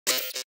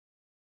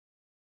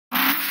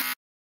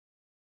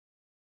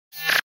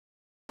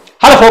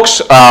Hello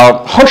folks,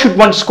 how should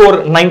one score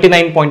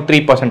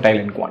 99.3 percentile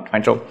in quant?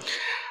 Right? So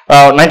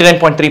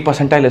 99.3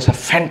 percentile is a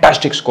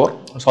fantastic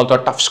score. It's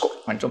also a tough score.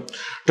 Right? So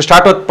to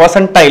start with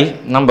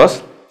percentile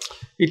numbers,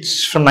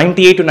 it's from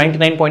 98 to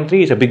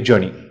 99.3 is a big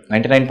journey.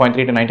 99.3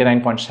 to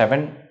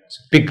 99.7 is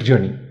a big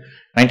journey.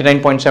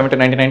 99.7 to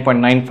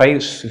 99.95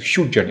 is a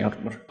huge journey or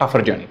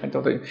tougher journey. Right?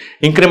 So the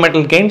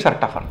incremental gains are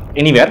tougher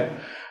anywhere.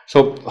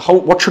 So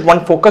what should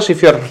one focus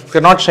if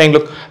you're not saying,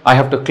 look, I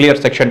have to clear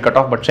section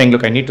cutoff, but saying,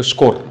 look, I need to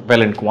score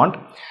well in quant,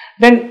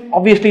 then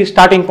obviously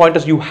starting point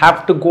is you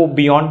have to go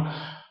beyond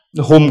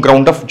the home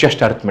ground of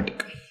just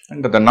arithmetic.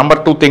 And the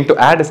number two thing to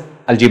add is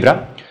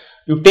algebra.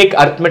 You take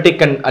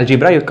arithmetic and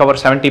algebra, you cover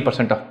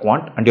 70% of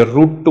quant, and your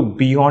route to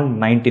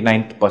beyond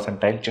 99th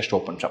percentile just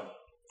opens up.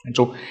 And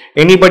so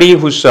anybody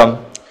who's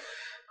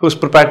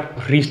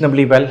prepared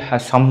reasonably well,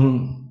 has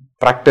some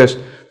practice,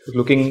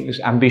 is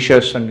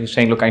ambitious and is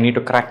saying, look, I need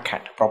to crack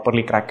CAT,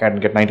 properly crack CAT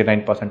and get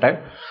 99th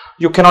percentile.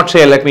 You cannot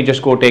say, let me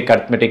just go take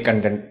arithmetic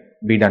and then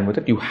be done with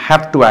it. You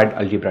have to add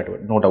algebra to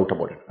it, no doubt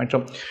about it. Right?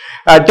 So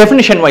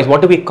definition wise,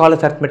 what do we call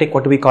as arithmetic?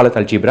 What do we call as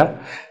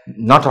algebra?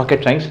 Not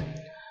rocket science.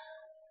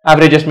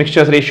 Averages,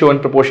 mixtures, ratio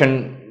and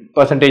proportion,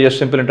 percentages,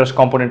 simple interest,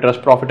 compound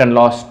interest, profit and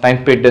loss,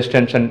 time, paid,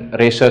 distance and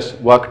races,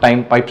 work,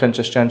 time, pipes and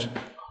cisterns.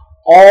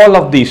 All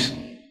of these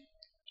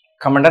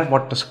come under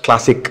what is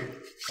classic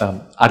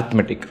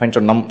arithmetic, right?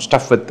 So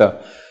stuff with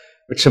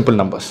simple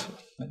numbers.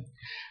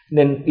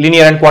 Then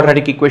linear and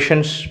quadratic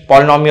equations,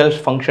 polynomials,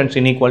 functions,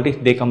 inequalities,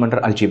 they come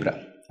under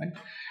algebra.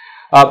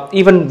 Right?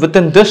 Even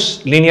within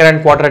this linear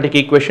and quadratic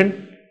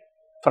equation,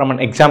 from an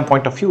exam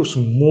point of view, is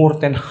more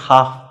than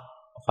half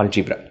of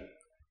algebra.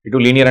 You do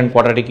linear and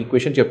quadratic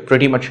equations, you're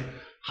pretty much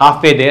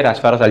halfway there as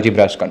far as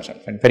algebra is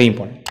concerned, and very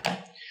important.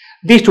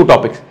 These two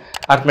topics,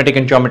 arithmetic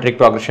and geometric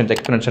progressions,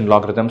 exponents and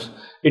logarithms,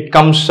 it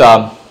comes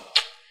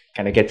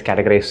kind of gets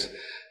categorized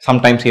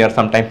sometimes here,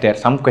 sometimes there.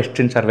 Some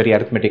questions are very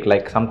arithmetic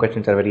like, some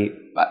questions are very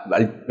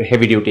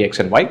heavy duty X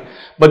and Y,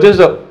 but this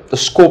is the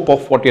scope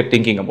of what you're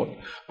thinking about.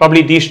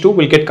 Probably these two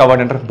will get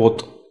covered under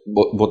both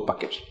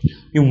buckets.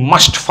 You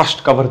must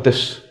first cover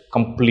this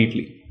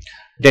completely,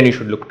 then you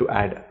should look to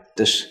add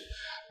this.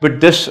 With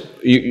this,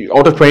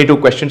 out of 22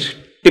 questions,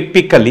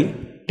 typically,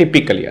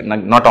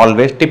 not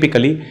always,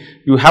 typically,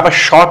 you have a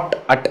shot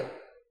at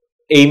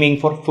aiming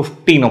for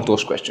 15 of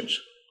those questions.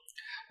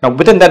 Now,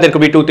 within that, there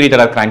could be 2-3 that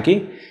are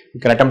cranky. You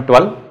can attempt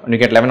 12 and you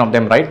get 11 of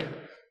them right.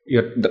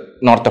 You're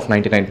north of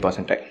 99th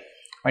percentile.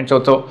 Right?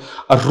 So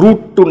a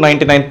route to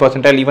 99th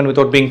percentile, even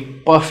without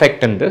being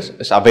perfect in this,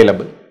 is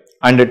available.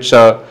 And it's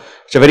a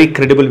very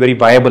credible, very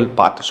viable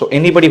path. So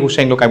anybody who's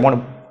saying, look, I'm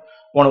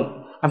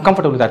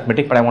comfortable with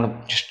arithmetic, but I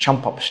want to just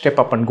jump up, step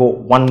up and go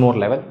one more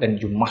level, then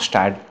you must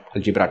add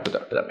algebra to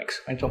the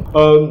mix. Right? So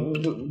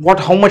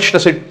how much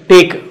does it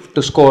take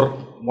to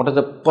score? What are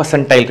the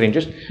percentile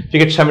ranges? If you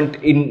get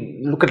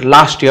look at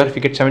last year, if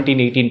you get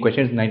 17, 18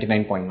 questions,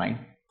 99.9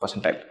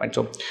 percentile. Right?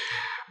 So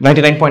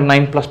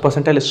 99.9 plus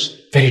percentile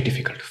is very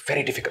difficult,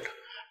 very difficult.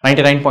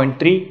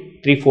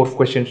 99.3, 3-4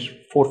 questions,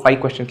 4-5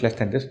 questions less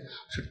than this.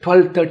 So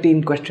 12,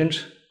 13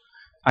 questions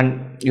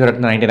and you're at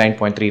the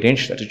 99.3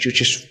 range. That is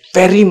just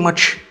very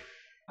much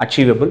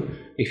achievable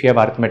if you have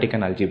arithmetic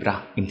and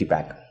algebra in the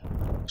bag.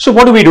 So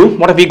what do we do?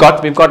 What have we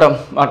got? We've got an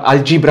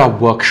algebra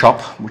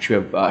workshop which we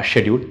have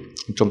scheduled.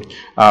 So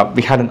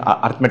we had an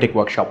arithmetic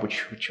workshop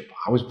which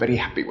I was very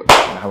happy with.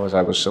 I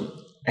was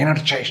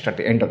energized at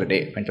the end of the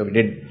day. And so we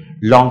did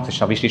long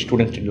sessions. Obviously,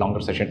 students did longer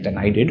sessions than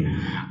I did,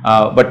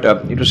 but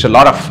it was a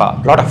lot of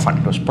fun.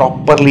 It was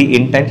properly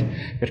intense.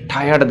 We're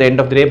tired at the end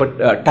of the day,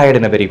 but tired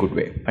in a very good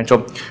way. And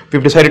so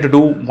we've decided to do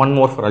one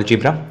more for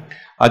algebra.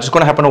 It's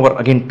going to happen over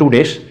again 2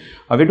 days.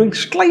 We're doing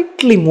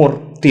slightly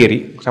more theory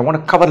because I want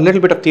to cover a little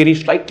bit of theory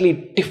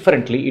slightly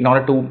differently in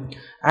order to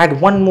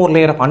add one more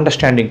layer of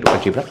understanding to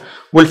algebra.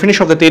 We'll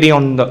finish off the theory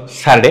on the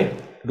Saturday,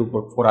 do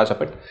about 4 hours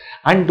of it,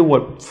 and do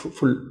a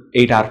full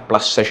 8-hour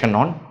plus session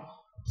on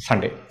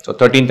Sunday. So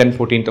 13th and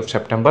 14th of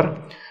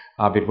September,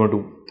 we're going to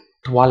do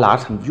 12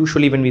 hours. And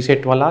usually when we say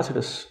 12 hours, it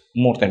is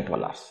more than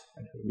 12 hours.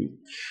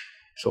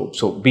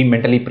 So be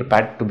mentally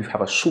prepared to have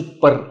a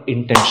super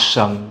intense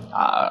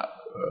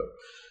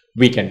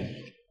weekend.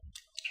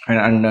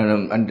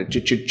 And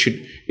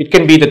it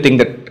can be the thing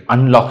that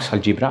unlocks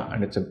algebra,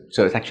 and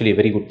so it's actually a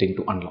very good thing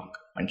to unlock.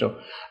 And so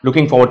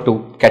looking forward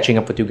to catching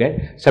up with you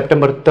guys.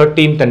 September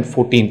 13th and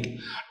 14th.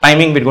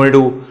 Timing, we're going to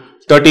do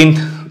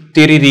 13th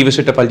theory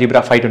revisit of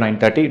algebra 5 to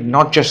 9:30.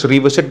 Not just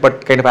revisit,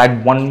 but kind of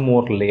add one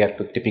more layer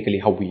to typically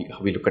how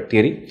we look at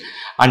theory.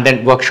 And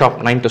then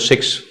workshop 9 to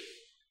 6.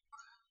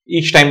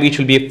 Each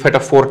will be a set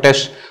of 4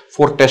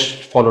 tests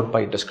followed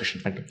by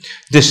discussion. And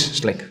this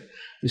is like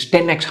this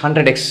 10x,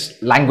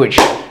 100x language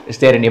is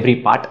there in every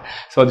part.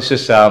 So this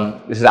is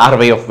our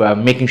way of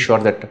making sure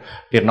that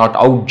we're not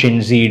out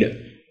Gen Z'd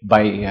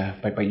by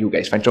you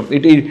guys. Fine. So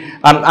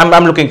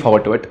I'm looking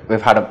forward to it.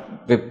 We've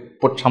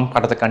put some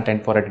part of the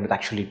content for it, and it's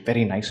actually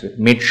very nice. We've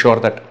made sure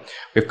that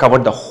we've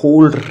covered the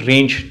whole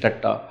range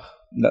that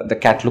the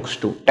CAT looks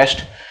to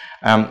test,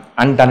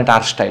 and done it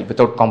our style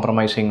without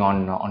compromising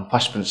on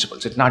first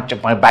principles. It's not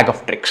just a bag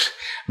of tricks.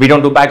 We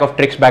don't do bag of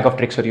tricks. Bag of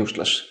tricks are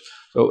useless.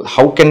 So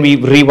how can we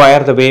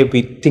rewire the way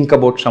we think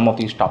about some of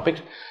these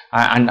topics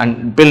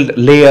and build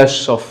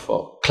layers of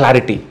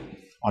clarity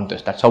on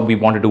this? That's how we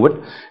want to do it.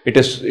 It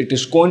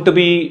is going to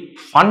be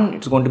fun.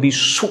 It's going to be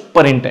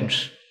super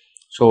intense.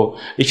 So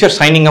if you're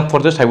signing up for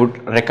this, I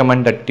would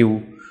recommend that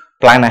you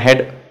plan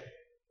ahead,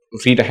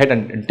 read ahead,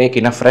 and take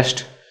enough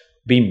rest.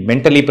 Be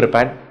mentally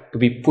prepared to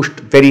be pushed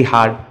very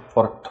hard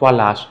for 12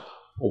 hours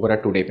over a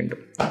 2-day window.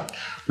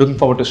 Looking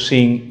forward to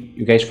seeing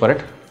you guys for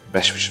it.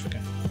 Best wishes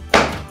again.